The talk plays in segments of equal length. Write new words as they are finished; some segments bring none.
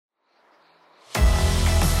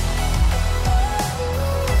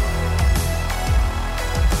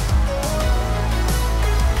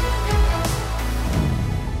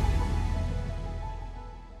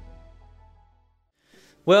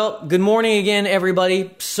Well, good morning again, everybody.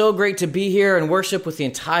 So great to be here and worship with the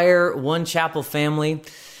entire One Chapel family.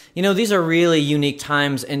 You know, these are really unique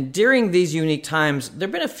times, and during these unique times, there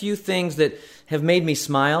have been a few things that have made me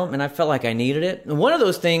smile, and I felt like I needed it. And one of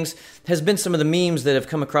those things has been some of the memes that have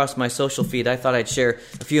come across my social feed. I thought I'd share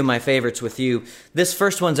a few of my favorites with you. This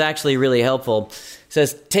first one's actually really helpful. It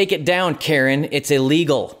says, "Take it down, Karen. It's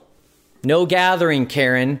illegal. No gathering,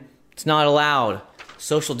 Karen. It's not allowed.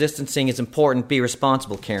 Social distancing is important. Be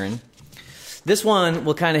responsible, Karen." This one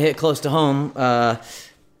will kind of hit close to home.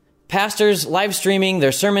 Pastors live streaming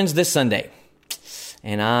their sermons this Sunday.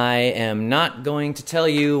 And I am not going to tell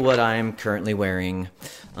you what I'm currently wearing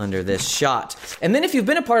under this shot. And then if you've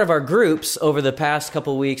been a part of our groups over the past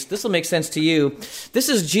couple weeks, this will make sense to you. This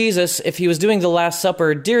is Jesus if he was doing the Last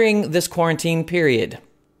Supper during this quarantine period.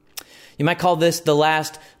 You might call this the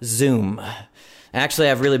last Zoom. Actually,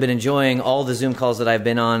 I've really been enjoying all the Zoom calls that I've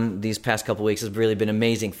been on these past couple weeks. It's really been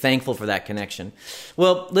amazing. Thankful for that connection.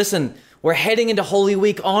 Well, listen, we're heading into Holy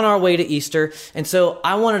Week on our way to Easter. And so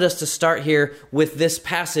I wanted us to start here with this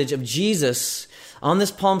passage of Jesus on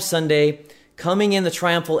this Palm Sunday coming in the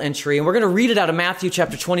triumphal entry. And we're going to read it out of Matthew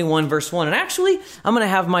chapter 21, verse 1. And actually, I'm going to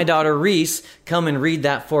have my daughter Reese come and read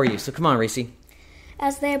that for you. So come on, Reese.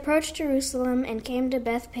 As they approached Jerusalem and came to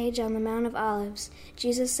Bethphage on the Mount of Olives,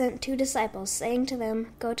 Jesus sent 2 disciples, saying to them,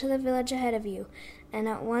 "Go to the village ahead of you, and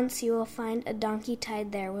at once you will find a donkey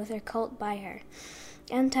tied there with her colt by her.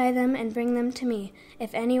 Untie them and bring them to me.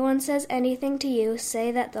 If anyone says anything to you,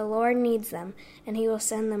 say that the Lord needs them, and he will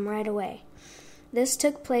send them right away." This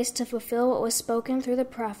took place to fulfill what was spoken through the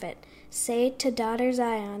prophet. "Say to daughter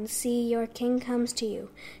Zion, see, your king comes to you,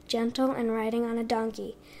 gentle and riding on a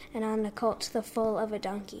donkey, and on a colt the foal of a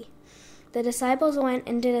donkey." The disciples went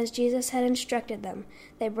and did as Jesus had instructed them.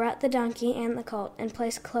 They brought the donkey and the colt and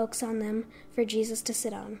placed cloaks on them for Jesus to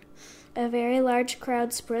sit on. A very large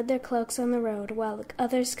crowd spread their cloaks on the road, while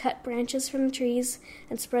others cut branches from the trees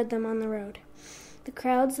and spread them on the road. The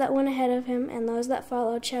crowds that went ahead of him and those that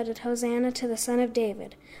followed shouted, "Hosanna to the Son of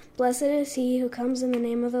David! Blessed is he who comes in the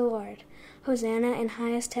name of the Lord! Hosanna in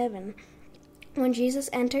highest heaven!" When Jesus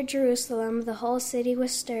entered Jerusalem, the whole city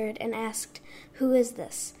was stirred and asked, "Who is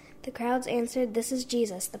this?" The crowds answered, "This is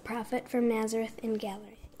Jesus, the prophet from Nazareth in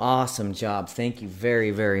Galilee." Awesome job. Thank you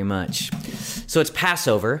very, very much. So it's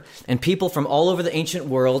Passover, and people from all over the ancient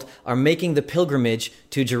world are making the pilgrimage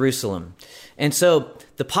to Jerusalem. And so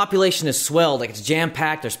the population is swelled, like it's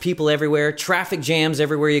jam-packed. There's people everywhere, traffic jams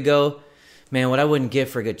everywhere you go. Man, what I wouldn't give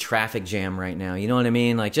for a good traffic jam right now. You know what I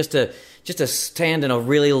mean? Like just to stand in a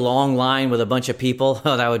really long line with a bunch of people,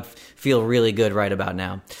 that would feel really good right about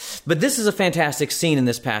now. But this is a fantastic scene in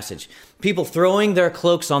this passage. People throwing their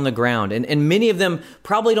cloaks on the ground, and many of them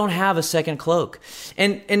probably don't have a second cloak.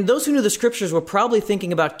 And those who knew the scriptures were probably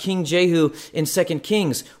thinking about King Jehu in 2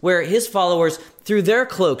 Kings, where his followers threw their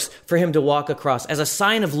cloaks for him to walk across as a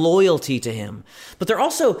sign of loyalty to him. But they're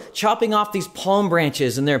also chopping off these palm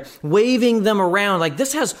branches and they're waving them around. Like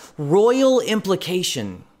this has royal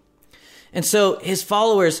implication. And so his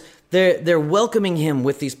followers, they're welcoming him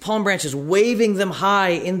with these palm branches, waving them high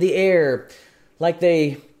in the air like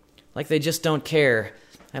they just don't care.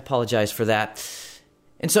 I apologize for that.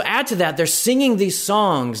 And so add to that, they're singing these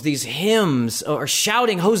songs, these hymns, or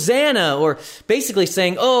shouting, "Hosanna," or basically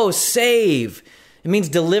saying, "Oh, save." It means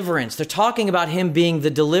deliverance. They're talking about him being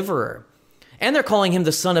the deliverer. And they're calling him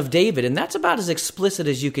the Son of David. And that's about as explicit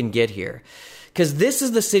as you can get here. Because this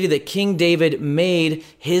is the city that King David made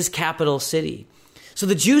his capital city. So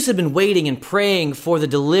the Jews had been waiting and praying for the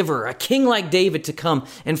deliverer, a king like David, to come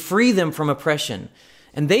and free them from oppression.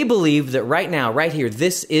 And they believed that right now, right here,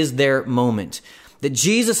 this is their moment. That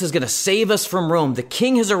Jesus is going to save us from Rome. The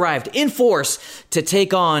king has arrived in force to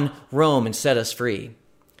take on Rome and set us free.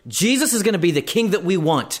 Jesus is going to be the king that we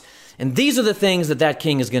want. And these are the things that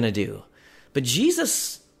king is going to do. But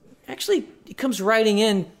Jesus, actually, he comes riding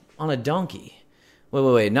in on a donkey.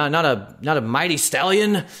 Wait. Not a mighty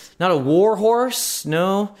stallion, not a war horse.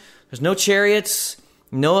 No, there's no chariots,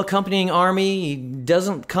 no accompanying army. He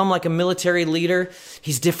doesn't come like a military leader.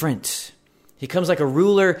 He's different. He comes like a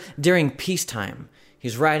ruler during peacetime.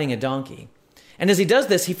 He's riding a donkey. And as he does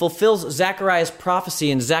this, he fulfills Zechariah's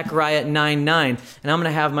prophecy in Zechariah 9:9. And I'm going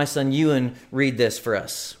to have my son Ewan read this for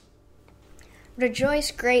us.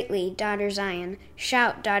 "Rejoice greatly, daughter Zion.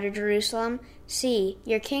 Shout, daughter Jerusalem. See,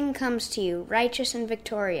 your king comes to you, righteous and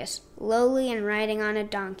victorious, lowly and riding on a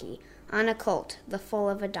donkey, on a colt, the foal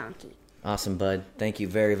of a donkey." Awesome, bud. Thank you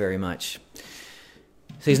very, very much.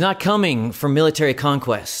 So he's not coming for military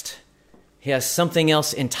conquest. He has something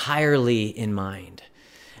else entirely in mind.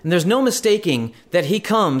 And there's no mistaking that he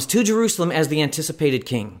comes to Jerusalem as the anticipated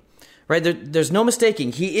king. right? There's no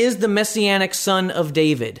mistaking. He is the messianic son of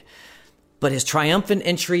David, but his triumphant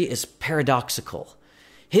entry is paradoxical.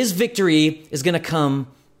 His victory is going to come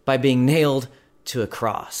by being nailed to a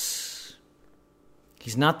cross.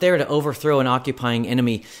 He's not there to overthrow an occupying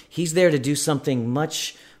enemy. He's there to do something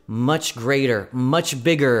much, much greater, much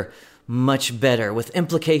bigger, much better, with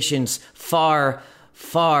implications far,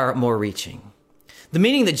 far more reaching. The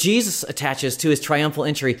meaning that Jesus attaches to his triumphal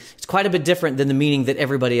entry is quite a bit different than the meaning that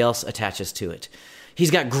everybody else attaches to it.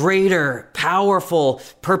 He's got greater, powerful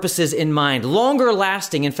purposes in mind, longer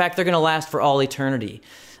lasting. In fact, they're going to last for all eternity.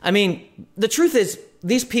 I mean, the truth is,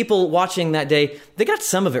 these people watching that day, they got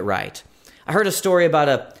some of it right. I heard a story about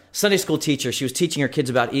a Sunday school teacher. She was teaching her kids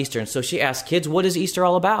about Easter, and so she asked kids, what is Easter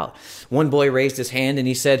all about? One boy raised his hand and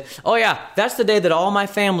he said, oh yeah, that's the day that all my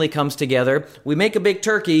family comes together. We make a big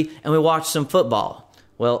turkey and we watch some football.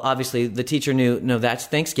 Well, obviously the teacher knew, no, that's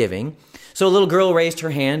Thanksgiving. So a little girl raised her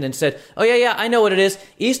hand and said, oh yeah, I know what it is.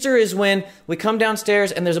 Easter is when we come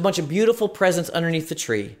downstairs and there's a bunch of beautiful presents underneath the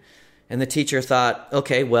tree. And the teacher thought,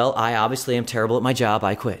 okay, well, I obviously am terrible at my job.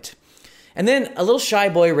 I quit. And then a little shy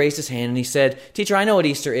boy raised his hand and he said, teacher, I know what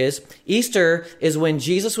Easter is. Easter is when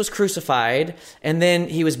Jesus was crucified and then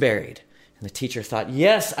he was buried. And the teacher thought,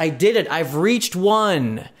 yes, I did it. I've reached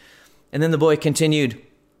one. And then the boy continued.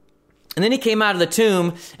 And then he came out of the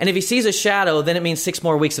tomb, and if he sees a shadow, then it means 6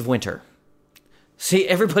 more weeks of winter. See,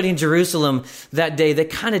 everybody in Jerusalem that day, they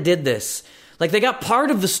kind of did this. Like they got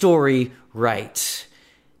part of the story right.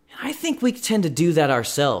 I think we tend to do that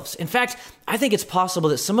ourselves. In fact, I think it's possible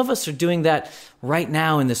that some of us are doing that right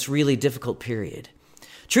now in this really difficult period.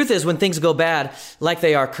 Truth is, when things go bad, like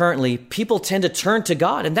they are currently, people tend to turn to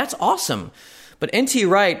God, and that's awesome. But N.T.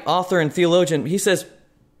 Wright, author and theologian, he says,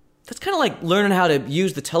 that's kind of like learning how to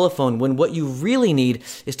use the telephone when what you really need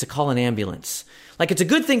is to call an ambulance. Like it's a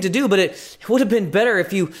good thing to do, but it would have been better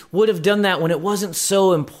if you would have done that when it wasn't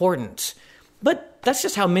so important. But that's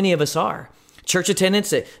just how many of us are. Church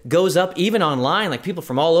attendance, it goes up even online, like people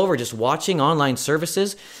from all over just watching online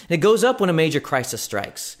services. And it goes up when a major crisis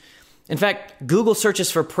strikes. In fact, Google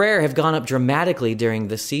searches for prayer have gone up dramatically during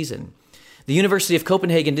this season. The University of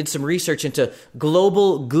Copenhagen did some research into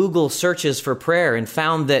global Google searches for prayer and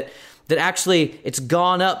found that actually it's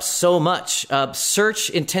gone up so much. Search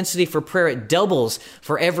intensity for prayer, it doubles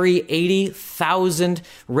for every 80,000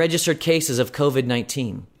 registered cases of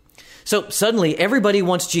COVID-19. So suddenly everybody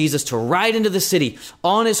wants Jesus to ride into the city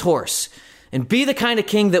on his horse and be the kind of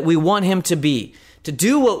king that we want him to be, to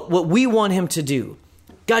do what we want him to do.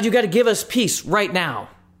 God, you got to give us peace right now.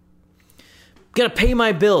 Got to pay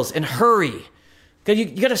my bills and hurry. God, you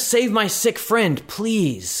got to save my sick friend,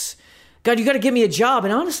 please. God, you got to give me a job,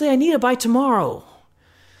 and honestly, I need it by tomorrow.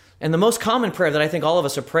 And the most common prayer that I think all of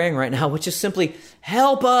us are praying right now, which is simply,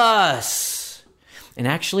 help us. And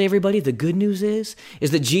actually, everybody, the good news is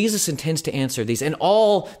that Jesus intends to answer these and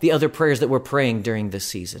all the other prayers that we're praying during this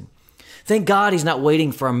season. Thank God he's not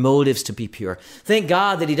waiting for our motives to be pure. Thank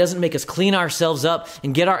God that he doesn't make us clean ourselves up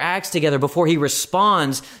and get our acts together before he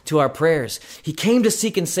responds to our prayers. He came to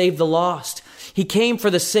seek and save the lost. He came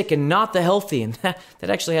for the sick and not the healthy. And that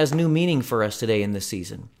actually has new meaning for us today in this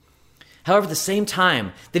season. However, at the same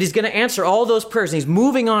time that he's going to answer all those prayers and he's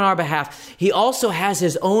moving on our behalf, he also has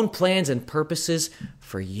his own plans and purposes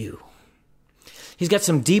for you. He's got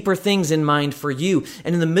some deeper things in mind for you.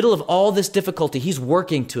 And in the middle of all this difficulty, he's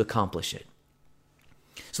working to accomplish it.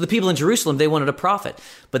 So the people in Jerusalem, they wanted a prophet.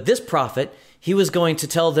 But this prophet, he was going to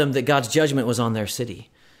tell them that God's judgment was on their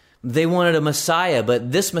city. They wanted a Messiah,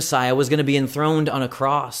 but this Messiah was going to be enthroned on a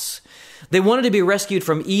cross. They wanted to be rescued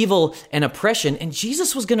from evil and oppression, and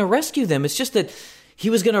Jesus was going to rescue them. It's just that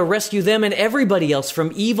he was going to rescue them and everybody else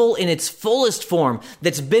from evil in its fullest form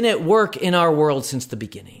that's been at work in our world since the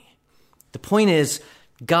beginning. The point is,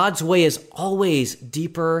 God's way is always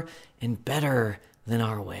deeper and better than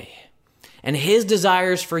our way. And his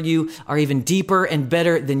desires for you are even deeper and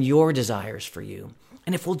better than your desires for you.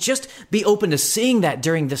 And if we'll just be open to seeing that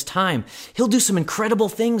during this time, he'll do some incredible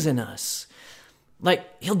things in us. Like,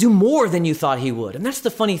 he'll do more than you thought he would. And that's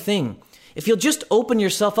the funny thing. If you'll just open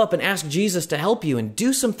yourself up and ask Jesus to help you and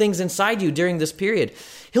do some things inside you during this period,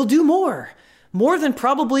 he'll do more than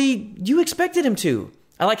probably you expected him to.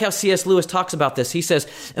 I like how C.S. Lewis talks about this. He says,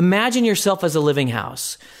 imagine yourself as a living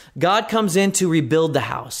house. God comes in to rebuild the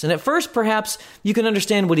house. And at first, perhaps, you can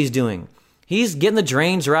understand what he's doing. He's getting the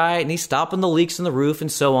drains right, and he's stopping the leaks in the roof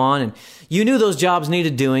and so on. And you knew those jobs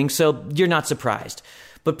needed doing, so you're not surprised.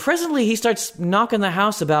 But presently, he starts knocking the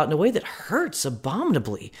house about in a way that hurts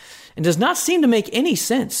abominably and does not seem to make any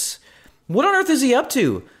sense. What on earth is he up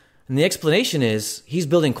to? And the explanation is he's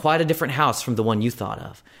building quite a different house from the one you thought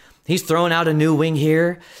of. He's throwing out a new wing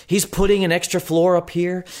here. He's putting an extra floor up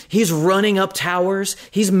here. He's running up towers.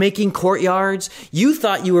 He's making courtyards. You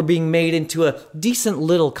thought you were being made into a decent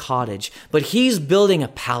little cottage, but he's building a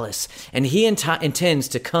palace, and he intends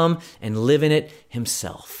to come and live in it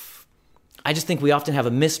himself. I just think we often have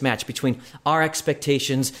a mismatch between our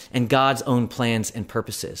expectations and God's own plans and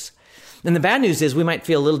purposes. And the bad news is we might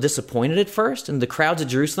feel a little disappointed at first, and the crowds of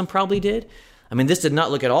Jerusalem probably did. I mean, this did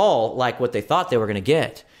not look at all like what they thought they were going to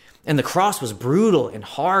get. And the cross was brutal and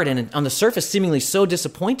hard and on the surface seemingly so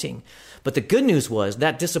disappointing. But the good news was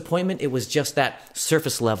that disappointment, it was just that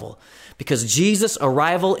surface level. Because Jesus'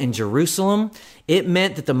 arrival in Jerusalem, it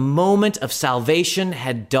meant that the moment of salvation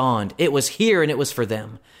had dawned. It was here and it was for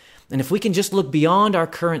them. And if we can just look beyond our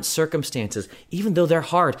current circumstances, even though they're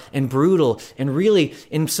hard and brutal and really,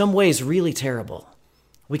 in some ways, really terrible,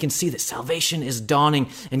 we can see that salvation is dawning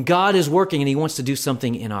and God is working and he wants to do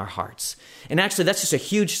something in our hearts. And actually, that's just a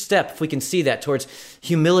huge step if we can see that towards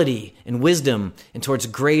humility and wisdom and towards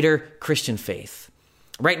greater Christian faith.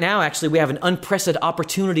 Right now, actually, we have an unprecedented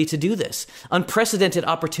opportunity to do this. Unprecedented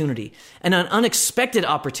opportunity and an unexpected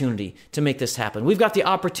opportunity to make this happen. We've got the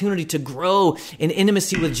opportunity to grow in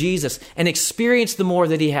intimacy with Jesus and experience the more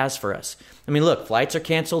that he has for us. I mean, look, flights are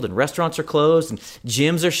canceled and restaurants are closed and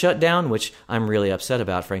gyms are shut down, which I'm really upset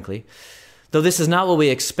about, frankly. Though this is not what we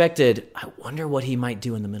expected, I wonder what he might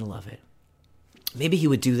do in the middle of it. Maybe he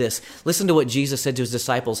would do this. Listen to what Jesus said to his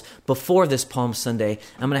disciples before this Palm Sunday.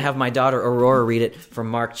 I'm going to have my daughter Aurora read it from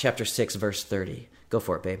Mark chapter 6, verse 30. Go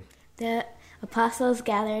for it, babe. The apostles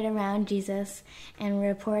gathered around Jesus and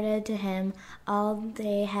reported to him all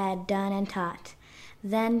they had done and taught.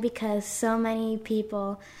 Then, because so many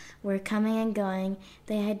people were coming and going,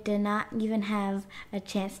 they did not even have a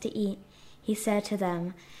chance to eat. He said to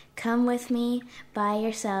them, "Come with me by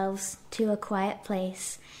yourselves to a quiet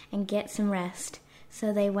place and get some rest."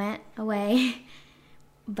 So they went away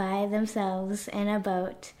by themselves in a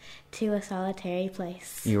boat to a solitary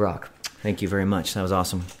place. You rock. Thank you very much. That was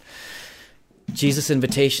awesome. Jesus'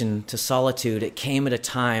 invitation to solitude, it came at a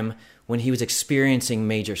time when he was experiencing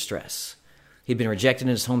major stress. He'd been rejected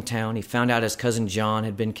in his hometown. He found out his cousin John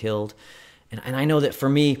had been killed. And I know that for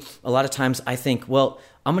me, a lot of times I think, well,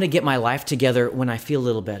 I'm going to get my life together when I feel a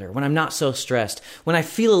little better, when I'm not so stressed, when I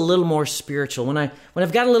feel a little more spiritual, when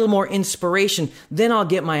I've got a little more inspiration, then I'll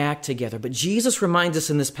get my act together. But Jesus reminds us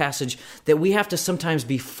in this passage that we have to sometimes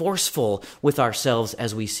be forceful with ourselves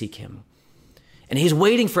as we seek him. And he's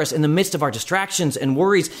waiting for us in the midst of our distractions and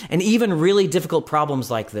worries and even really difficult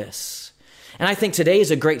problems like this. And I think today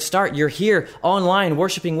is a great start. You're here online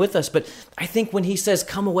worshiping with us, but I think when he says,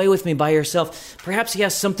 "Come away with me by yourself," perhaps he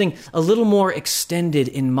has something a little more extended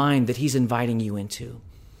in mind that he's inviting you into.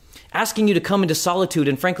 Asking you to come into solitude,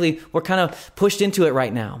 and frankly, we're kind of pushed into it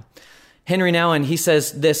right now. Henry Nouwen, he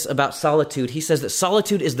says this about solitude. He says that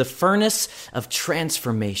solitude is the furnace of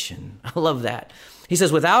transformation. I love that. He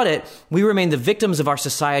says, without it, we remain the victims of our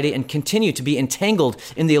society and continue to be entangled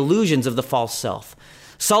in the illusions of the false self.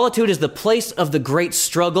 Solitude is the place of the great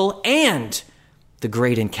struggle and the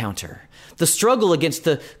great encounter. The struggle against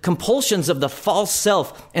the compulsions of the false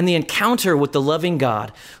self and the encounter with the loving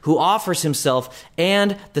God who offers himself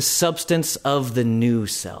and the substance of the new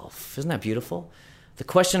self. Isn't that beautiful? The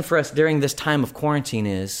question for us during this time of quarantine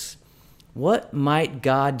is, what might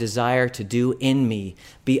God desire to do in me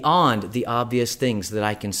beyond the obvious things that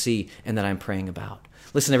I can see and that I'm praying about?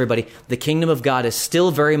 Listen, everybody, the kingdom of God is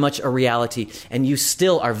still very much a reality, and you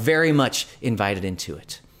still are very much invited into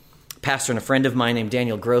it. A pastor and a friend of mine named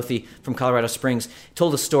Daniel Grothe from Colorado Springs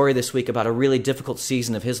told a story this week about a really difficult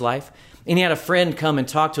season of his life. And he had a friend come and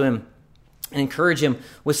talk to him and encourage him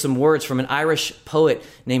with some words from an Irish poet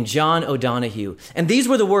named John O'Donohue. And these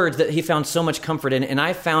were the words that he found so much comfort in, and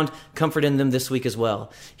I found comfort in them this week as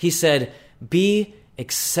well. He said, "Be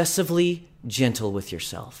excessively gentle with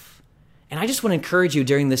yourself." And I just want to encourage you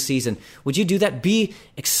during this season, would you do that? Be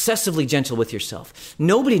excessively gentle with yourself.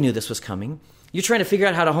 Nobody knew this was coming. You're trying to figure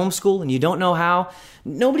out how to homeschool and you don't know how.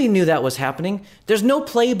 Nobody knew that was happening. There's no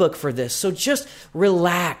playbook for this. So just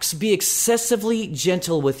relax. Be excessively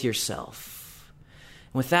gentle with yourself.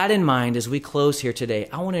 And with that in mind, as we close here today,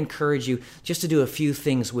 I want to encourage you just to do a few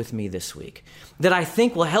things with me this week that I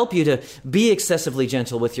think will help you to be excessively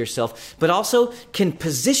gentle with yourself, but also can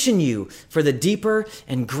position you for the deeper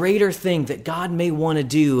and greater thing that God may want to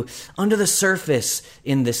do under the surface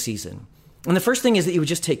in this season. And the first thing is that you would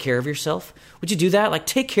just take care of yourself. Would you do that? Like,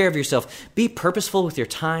 take care of yourself. Be purposeful with your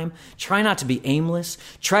time. Try not to be aimless.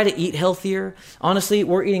 Try to eat healthier. Honestly,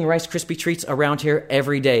 we're eating Rice Krispie treats around here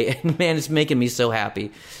every day. And man, it's making me so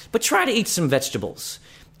happy. But try to eat some vegetables.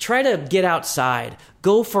 try to get outside,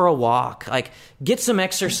 go for a walk, like get some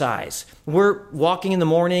exercise. We're walking in the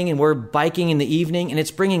morning and we're biking in the evening, and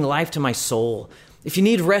it's bringing life to my soul. If you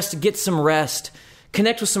need rest, get some rest.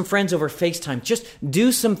 Connect with some friends over FaceTime. Just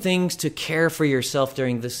do some things to care for yourself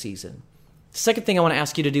during this season. The second thing I want to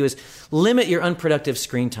ask you to do is limit your unproductive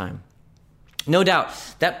screen time. No doubt,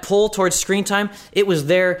 that pull towards screen time, it was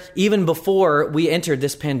there even before we entered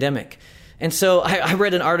this pandemic. And so I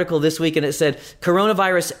read an article this week and it said,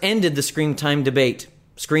 coronavirus ended the screen time debate.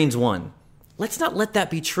 Screens won. Let's not let that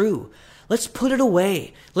be true. Let's put it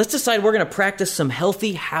away. Let's decide we're going to practice some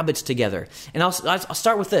healthy habits together. And I'll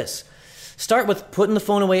start with this. Start with putting the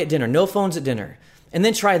phone away at dinner. No phones at dinner. And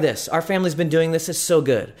then try this. Our family's been doing this. It's so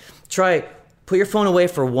good. Put your phone away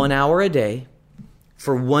for 1 hour a day,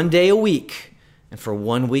 for 1 day a week, and for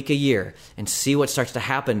 1 week a year, and see what starts to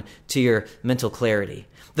happen to your mental clarity.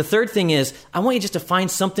 The third thing is, I want you just to find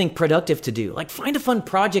something productive to do. Like find a fun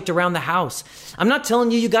project around the house. I'm not telling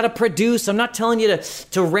you got to produce. I'm not telling you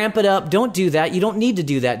to ramp it up. Don't do that. You don't need to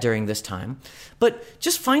do that during this time. But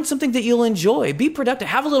just find something that you'll enjoy. Be productive.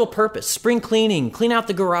 Have a little purpose. Spring cleaning. Clean out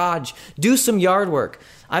the garage. Do some yard work.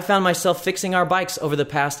 I found myself fixing our bikes over the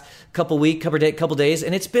past couple days,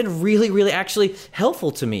 and it's been really, really actually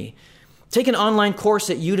helpful to me. Take an online course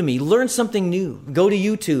at Udemy. Learn something new. Go to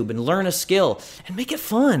YouTube and learn a skill and make it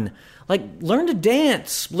fun. Like learn to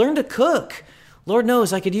dance, learn to cook. Lord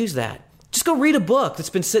knows I could use that. Just go read a book that's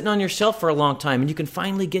been sitting on your shelf for a long time and you can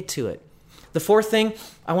finally get to it. The fourth thing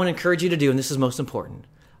I want to encourage you to do, and this is most important,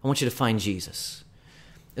 I want you to find Jesus.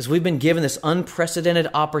 As we've been given this unprecedented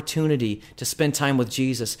opportunity to spend time with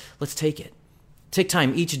Jesus, let's take it. Take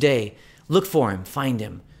time each day. Look for him. Find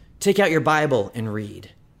him. Take out your Bible and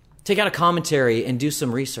read. Take out a commentary and do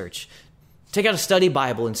some research. Take out a study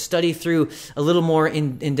Bible and study through a little more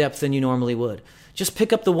in depth than you normally would. Just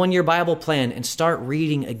pick up the 1-year Bible plan and start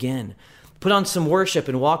reading again. Put on some worship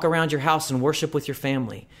and walk around your house and worship with your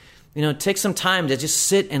family. Take some time to just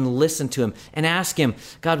sit and listen to him and ask him,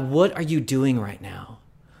 God, what are you doing right now?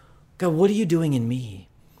 God, what are you doing in me?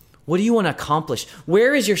 What do you want to accomplish?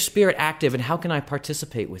 Where is your spirit active and how can I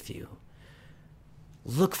participate with you?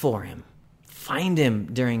 Look for him. Find him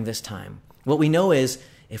during this time. What we know is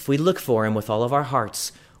if we look for him with all of our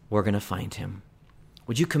hearts, we're going to find him.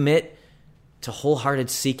 Would you commit to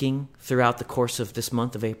wholehearted seeking throughout the course of this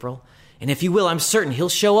month of April? And if you will, I'm certain he'll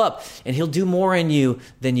show up and he'll do more in you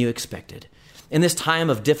than you expected. In this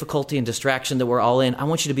time of difficulty and distraction that we're all in, I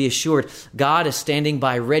want you to be assured God is standing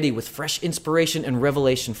by ready with fresh inspiration and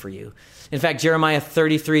revelation for you. In fact, Jeremiah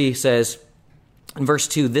 33 says in verse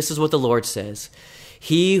 2, this is what the Lord says.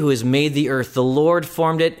 He who has made the earth, the Lord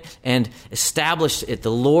formed it and established it. The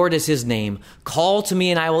Lord is his name. Call to me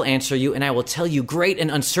and I will answer you, and I will tell you great and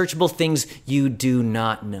unsearchable things you do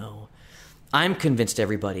not know. I'm convinced,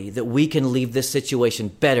 everybody, that we can leave this situation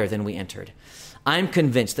better than we entered. I'm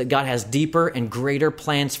convinced that God has deeper and greater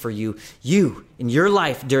plans for you in your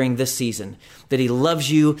life during this season, that he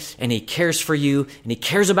loves you and he cares for you and he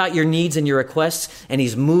cares about your needs and your requests, and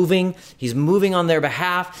he's moving on their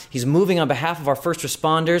behalf. He's moving on behalf of our first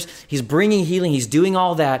responders. He's bringing healing. He's doing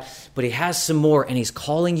all that, but he has some more, and he's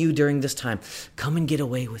calling you during this time. Come and get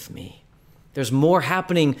away with me. There's more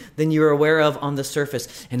happening than you're aware of on the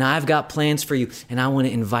surface, and I've got plans for you, and I want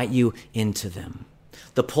to invite you into them.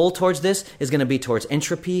 The pull towards this is going to be towards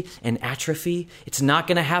entropy and atrophy. It's not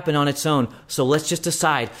going to happen on its own. So let's just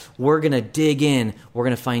decide we're going to dig in. We're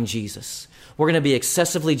going to find Jesus. We're going to be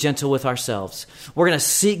excessively gentle with ourselves. We're going to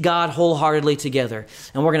seek God wholeheartedly together.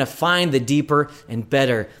 And we're going to find the deeper and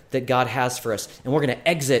better that God has for us. And we're going to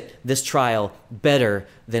exit this trial better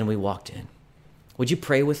than we walked in. Would you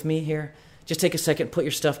pray with me here? Just take a second, put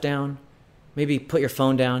your stuff down. Maybe put your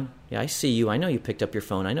phone down. Yeah, I see you. I know you picked up your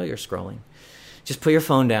phone. I know you're scrolling. Just put your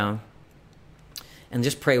phone down and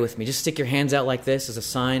just pray with me. Just stick your hands out like this as a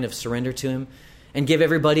sign of surrender to him, and give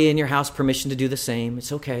everybody in your house permission to do the same.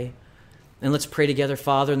 It's okay. And let's pray together.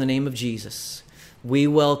 Father, in the name of Jesus, we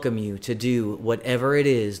welcome you to do whatever it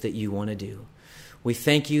is that you want to do. We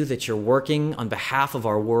thank you that you're working on behalf of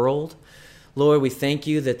our world. Lord, we thank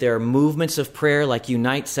you that there are movements of prayer like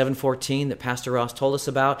Unite 714 that Pastor Ross told us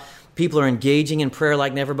about. People are engaging in prayer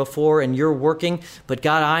like never before, and you're working. But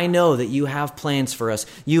God, I know that you have plans for us.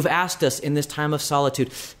 You've asked us in this time of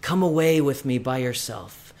solitude, come away with me by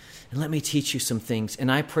yourself and let me teach you some things.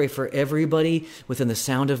 And I pray for everybody within the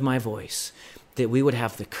sound of my voice that we would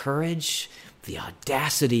have the courage, the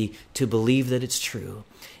audacity to believe that it's true,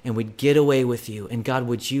 and we'd get away with you. And God,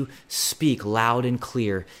 would you speak loud and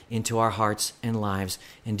clear into our hearts and lives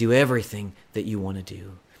and do everything that you want to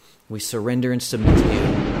do. We surrender and submit to you.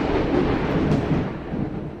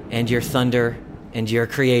 And your thunder and your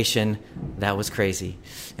creation. That was crazy.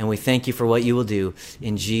 And we thank you for what you will do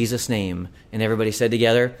in Jesus' name. And everybody said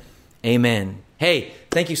together, amen. Hey,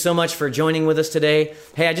 thank you so much for joining with us today.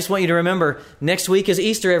 Hey, I just want you to remember, next week is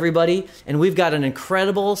Easter, everybody, and we've got an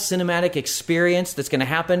incredible cinematic experience that's going to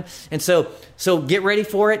happen. And so get ready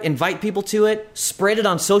for it. Invite people to it. Spread it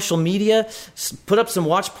on social media. Put up some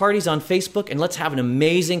watch parties on Facebook, and let's have an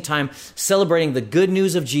amazing time celebrating the good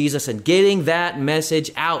news of Jesus and getting that message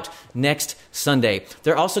out next Sunday.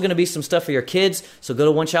 There are also going to be some stuff for your kids, so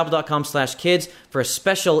go to onechapel.com/kids for a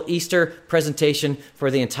special Easter presentation for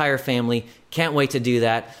the entire family. Can't wait to do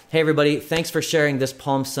that. Hey, everybody, thanks for sharing this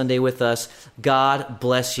Palm Sunday with us. God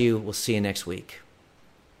bless you. We'll see you next week.